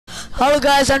Hello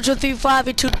guys, Andrew35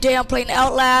 and today I'm playing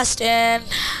Outlast and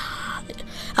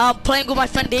I'm playing with my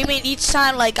friend Damien. Each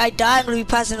time like I die, I'm gonna be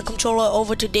passing the controller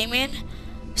over to Damien.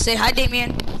 Say hi,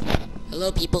 Damien.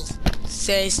 Hello people.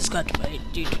 Say subscribe to my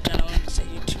YouTube channel. Say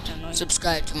YouTube channel.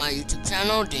 Subscribe to my YouTube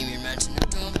channel, Damien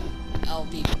Mansonuto. I'll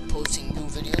be posting new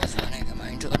videos when I get my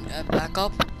internet back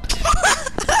up.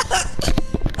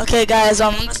 Okay guys,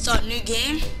 I'm gonna start a new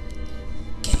game.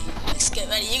 Okay, let's get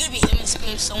ready. You're gonna be hearing me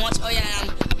scream so much. Oh yeah,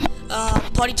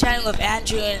 I'm party chatting with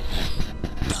Andrew and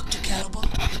Dr. Cannibal.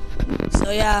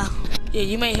 So yeah,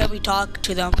 you may hear me talk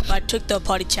to them, but I took the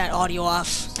party chat audio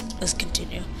off. Let's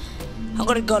continue. I'm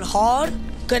gonna go hard.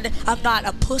 Good. I'm not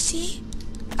a pussy.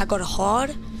 I go to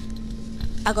hard.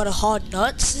 I got a hard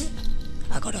nuts.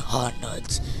 I got a hard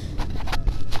nuts.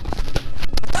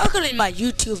 I'm gonna need my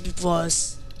YouTube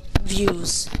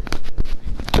views.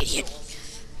 Idiot.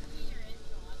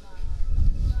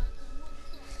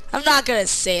 I'm not gonna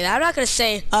say that. I'm not gonna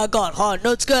say I got hard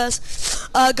nuts, guys.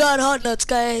 I got hard nuts,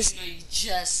 guys. No, you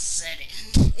just said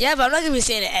it. Yeah, but I'm not gonna be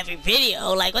saying it every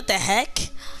video. Like, what the heck?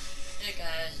 Hey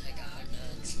guys, I got hard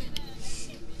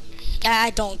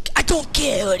nuts. I don't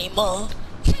care anymore.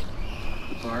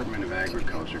 Department of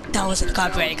Agriculture. That wasn't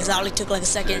copyrighted because I only took like a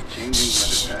second.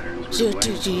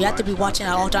 Dude, you have to be watching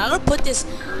that all the time. I'm gonna put this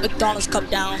McDonald's cup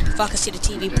down if I can see the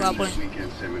TV properly.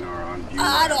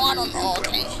 I don't know.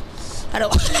 Okay. I know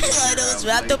it's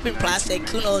wrapped up in plastic.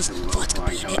 Who knows what's gonna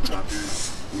be in it?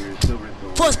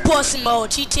 First person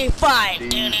mode, GTA 5.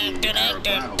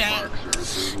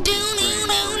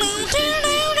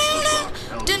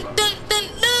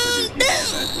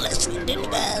 Let's get into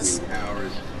this.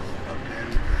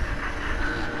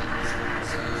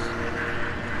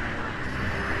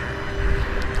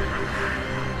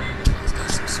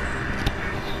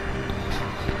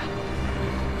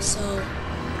 So,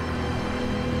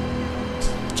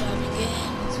 driving in.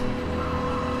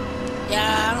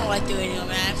 Yeah, I don't like the video,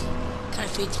 man. Kind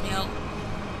of freaks me out.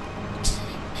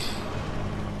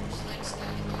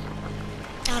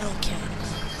 I don't care.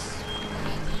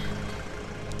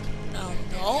 No.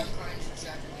 No.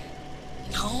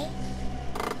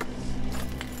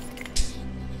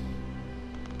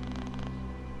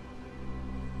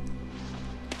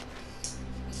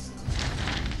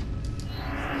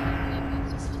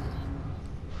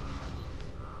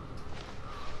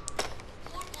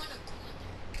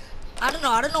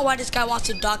 I don't know why this guy wants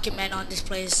to document on this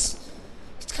place.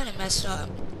 It's kind of messed up.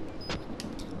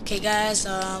 Okay, guys,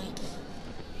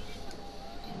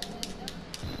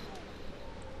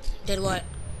 did what?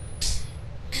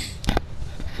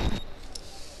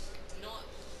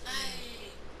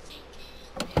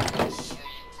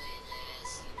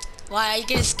 Why are you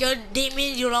getting scared,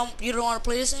 Damien? You don't want to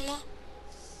play this anymore?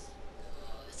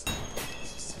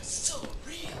 So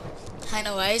real. I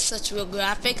know, right? Such real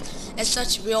graphics and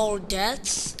such real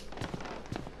deaths.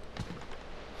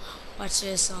 Watch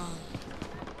this.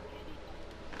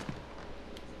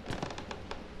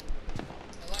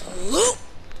 Ooh.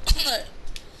 Kill him.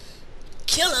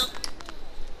 Kill him.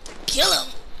 Kill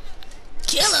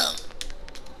him.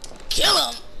 Kill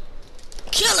him.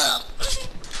 Kill him.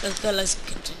 Let's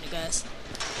continue, guys.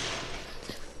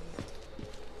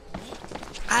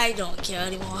 I don't care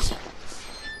anymore.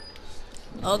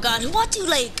 Oh god, who wants to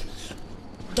like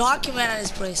document on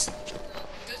this place?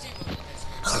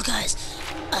 Oh guys,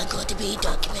 I'm going to be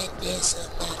document this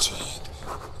matching.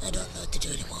 I don't know what to do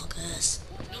anymore, guys.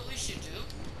 You know what we should do?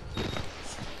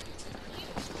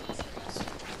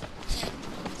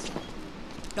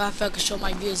 Now if I can show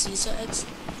my views Easter eggs.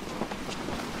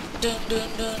 Dun dun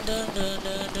dun dun dun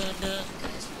dun dun dun.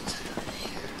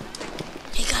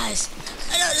 Hey guys,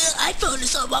 I found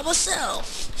this all by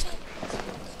myself.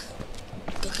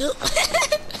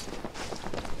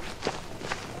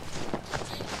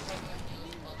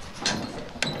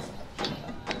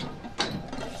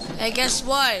 Hey, guess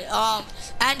what?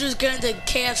 Andrew's getting the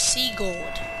KFC gold.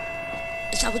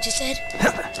 Is that what you said?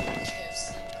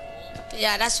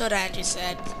 Yeah, that's what Andrew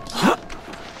said.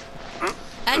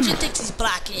 Andrew thinks he's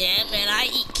black. Yeah, man, I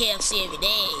eat KFC every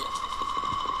day.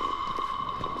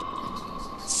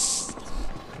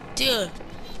 Dude.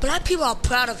 Black people are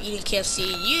proud of eating KFC.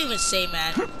 You even say,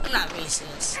 man. I'm not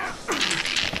racist.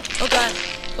 Oh god.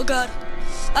 Oh god.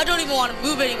 I don't even want to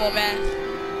move anymore, man.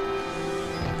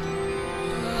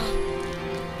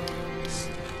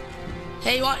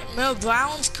 Hey, you want Mel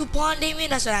Brown's coupon, Damien?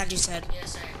 That's what Andrew said.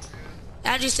 Yes, Andrew.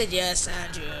 Andrew said yes,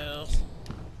 Andrew. You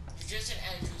just said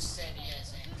Andrew said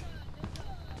yes,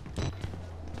 Andrew.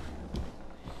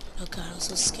 Oh god, I'm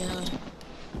so scared.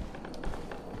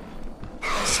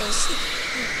 I'm so scared.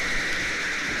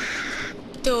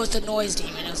 Dude, it was the noise,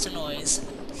 Damien. It was the noise.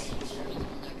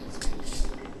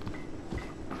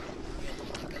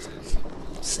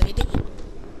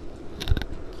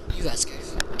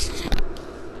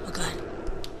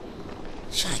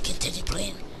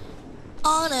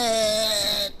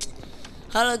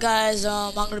 trailer, guys.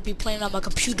 I'm gonna be playing on my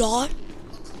computer.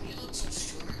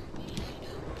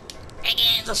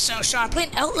 Again, I'm so sure. I'm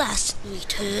playing Outlast,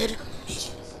 retard.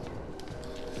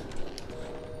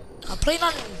 I'm playing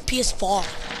on PS4.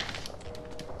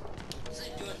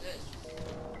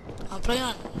 I'm playing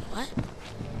on what?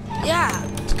 Yeah.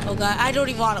 Oh god, I don't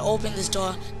even want to open this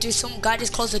door. Dude, some guy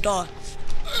just closed the door.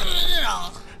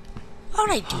 How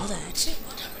would I do that?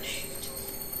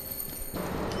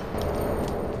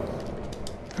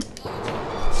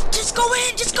 Just go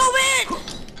in! Just go in!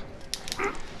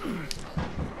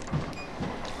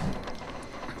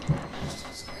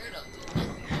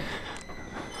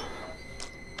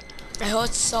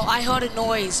 I heard a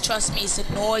noise. Trust me, it's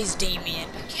a noise, Damien.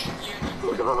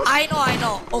 I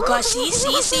know. Oh god, see?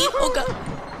 Oh god.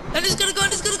 And it's gonna go.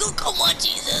 Come on,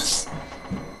 Jesus.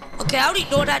 Okay, I already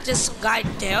know that there's some guy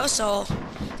there, so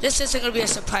this isn't gonna be a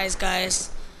surprise, guys.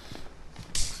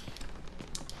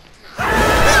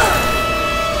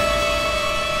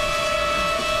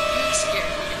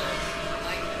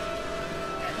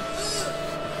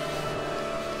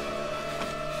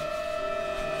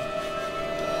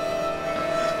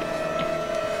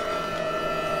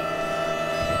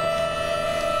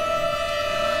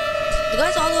 The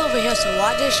guy's all over here, so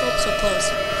why did they show up so close?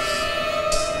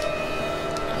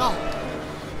 No.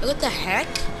 What the heck?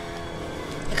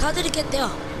 Like, how did it get there?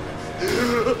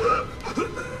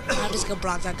 I'm just gonna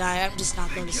block that guy. I'm just not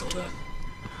gonna listen to him.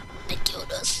 They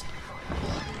killed us.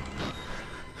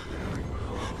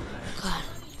 God.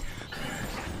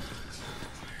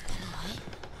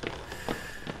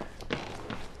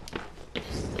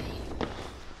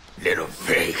 Little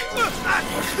pig.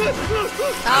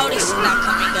 Oh, this is not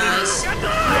coming, guys.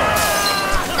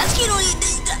 That's you don't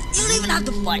even have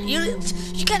to fight. You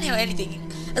can't hear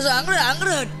anything. So I'm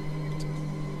gonna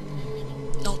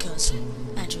don't kill us,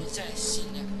 Andrew.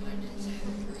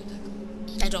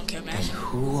 I don't care, man.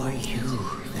 Who are you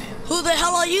then? Who the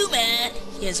hell are you, man?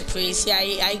 He is a priest. Yeah,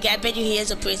 I bet you he is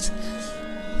a priest.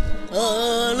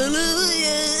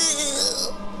 Hallelujah.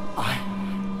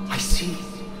 I see.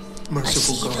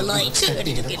 Merciful I see God, the light. I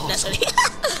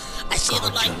see the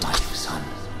light. Your life, son.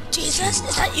 Jesus,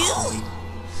 is that you?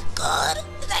 God,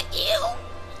 is that you?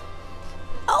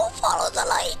 I'll follow the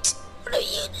light. What do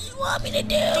you want me to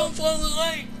do? Don't follow the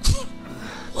light.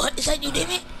 What? Is that you,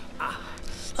 Damien?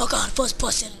 Oh God, first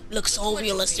person looks so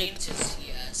realistic.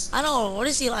 I know. What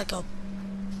is he, like a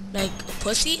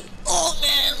pussy? Oh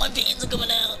man, my veins are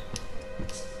coming out.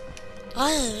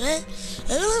 I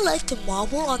really like to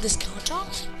marble on this counter.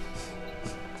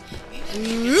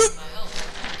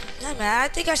 Yeah, man, I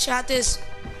think I should have this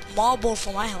marble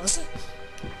for my house.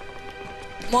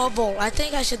 Marble. I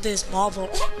think I should do this marble.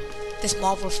 This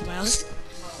marble for my house.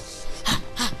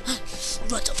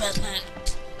 Run so fast, man.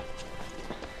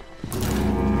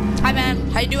 Hi, man.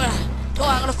 How you doing? Oh,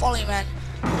 I'm gonna follow you, man.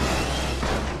 I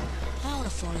wanna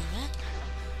follow you, man.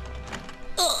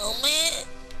 Oh, man.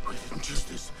 I didn't choose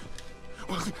this.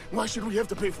 Why should we have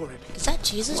to pay for it? Is that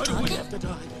Jesus Why do talking? we have to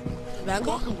die? Back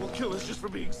Walker will kill us just for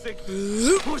being sick.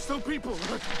 We're still people.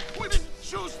 We didn't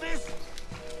choose this.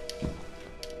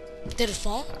 Did it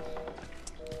phone?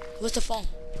 Where's the phone?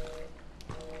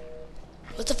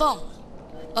 What's the phone?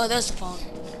 Oh, there's the phone.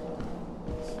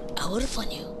 I would've fun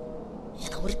you.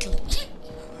 And I would've killed you.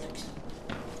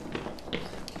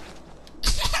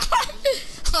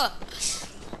 I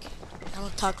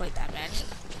don't talk like that, man.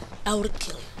 I would've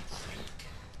killed you.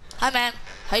 Hi, man.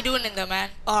 How you doing in there,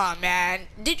 man? Oh, man.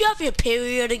 Did you have your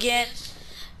period again?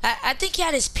 I think he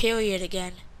had his period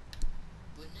again.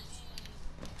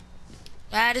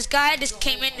 Man, this guy just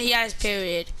came in and he had his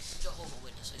period.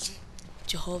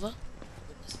 Jehovah?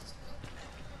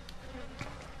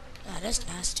 Ah, that's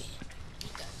nasty.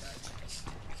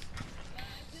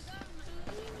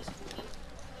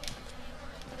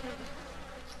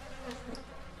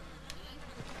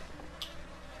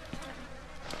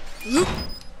 Look.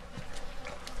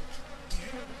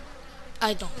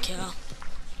 I don't care.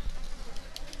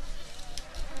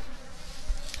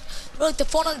 Look, the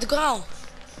phone on the ground.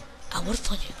 I would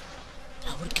find you.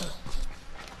 I would kill him.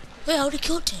 Wait, I would have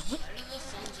killed him.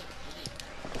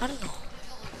 I don't know.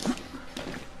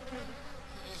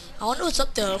 I wonder what's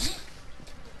up there.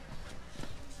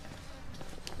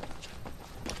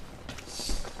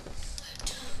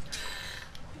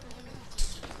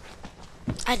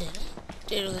 I didn't.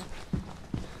 Did it.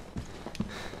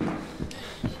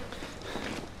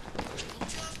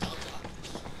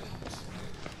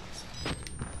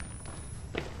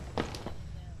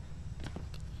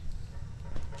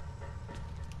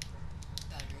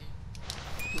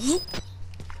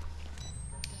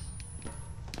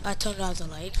 I turned out the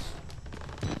light.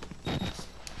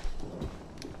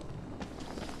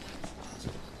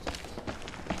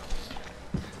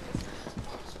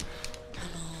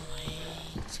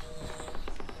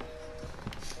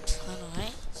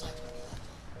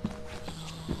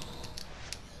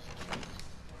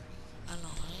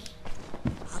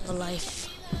 the life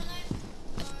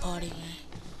at the party, man.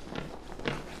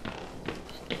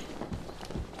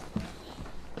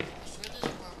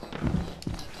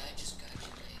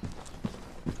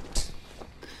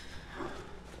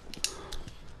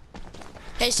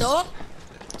 Hey, so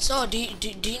do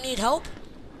you need help?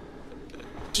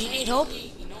 Do you need help?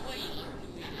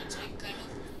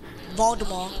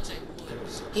 Voldemort.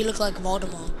 He looks like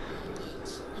Voldemort.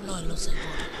 No, he looks like Voldemort.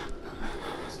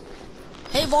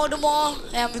 Hey,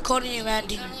 Voldemort. Hey, I'm recording you, man.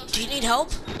 Do you need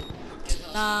help?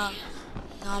 Nah,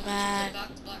 man.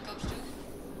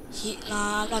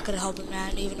 Nah, I'm not gonna help him,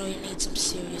 man. Even though he needs some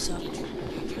serious help.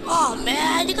 Oh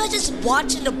man, you guys just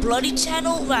watching the Bloody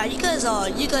channel? Wow, you guys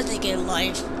need to get a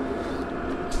life.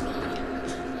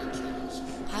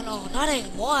 I know, not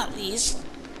anymore at least.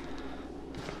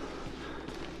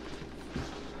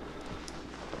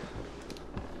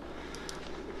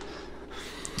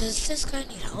 Does this guy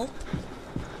need help?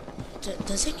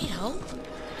 Does he need help?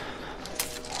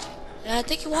 Yeah, I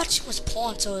think he watched was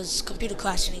porn, so his computer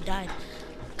crashed and he died.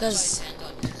 Cause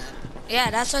yeah,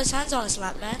 that's why his hands on his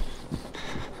lap, man.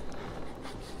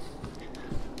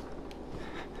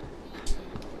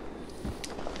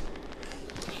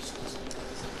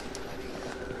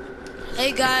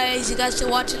 Hey guys, you guys still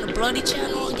watching the Bloody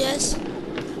channel, I guess? Get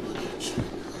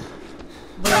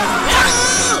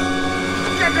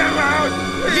them out!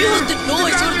 If you heard the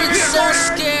noise, you would've been so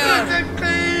scared.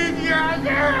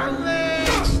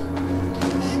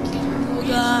 Oh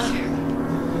god.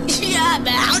 Yeah,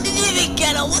 man, how did you even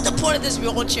get up? What's the point of this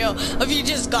wheelchair if you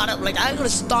just got up? Like, I'm gonna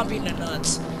stomp you in the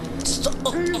nuts.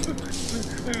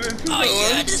 Oh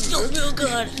yeah, this feels real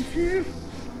good.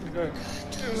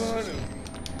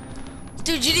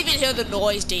 Dude, you didn't even hear the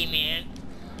noise, Damien.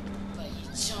 But he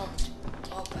jumped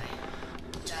up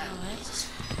and died.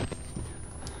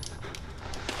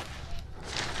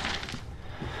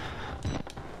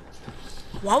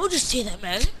 Why would you say that,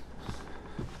 man?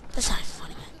 That's not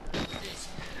funny, man.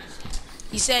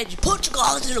 He said, you put your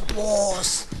guards in the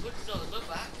balls. Look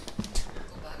back.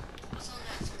 Go back. What's on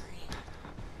that screen?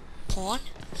 Porn?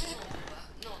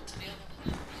 No, to the other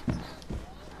one.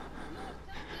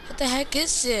 What the heck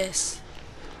is this?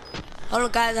 Oh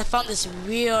guys, I found this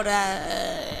weird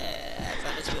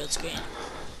screen.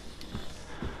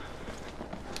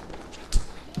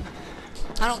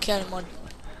 I don't care anymore.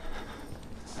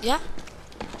 Yeah?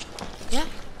 Yeah?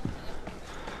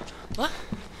 What?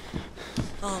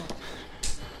 Oh.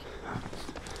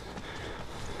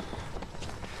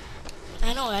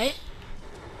 I know, right?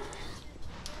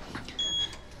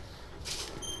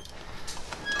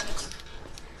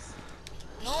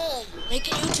 No, make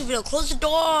a YouTube video. Close the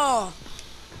door.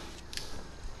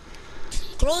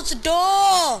 Close the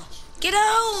door. Get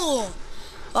out.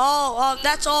 Oh,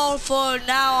 that's all for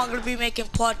now. I'm gonna be making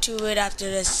part 2 of it after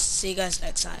this. See you guys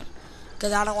next time.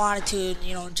 Cause I don't want it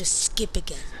to, just skip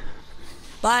again.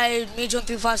 Bye. Me, John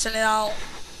 35 sending out.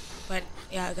 But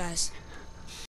yeah, guys.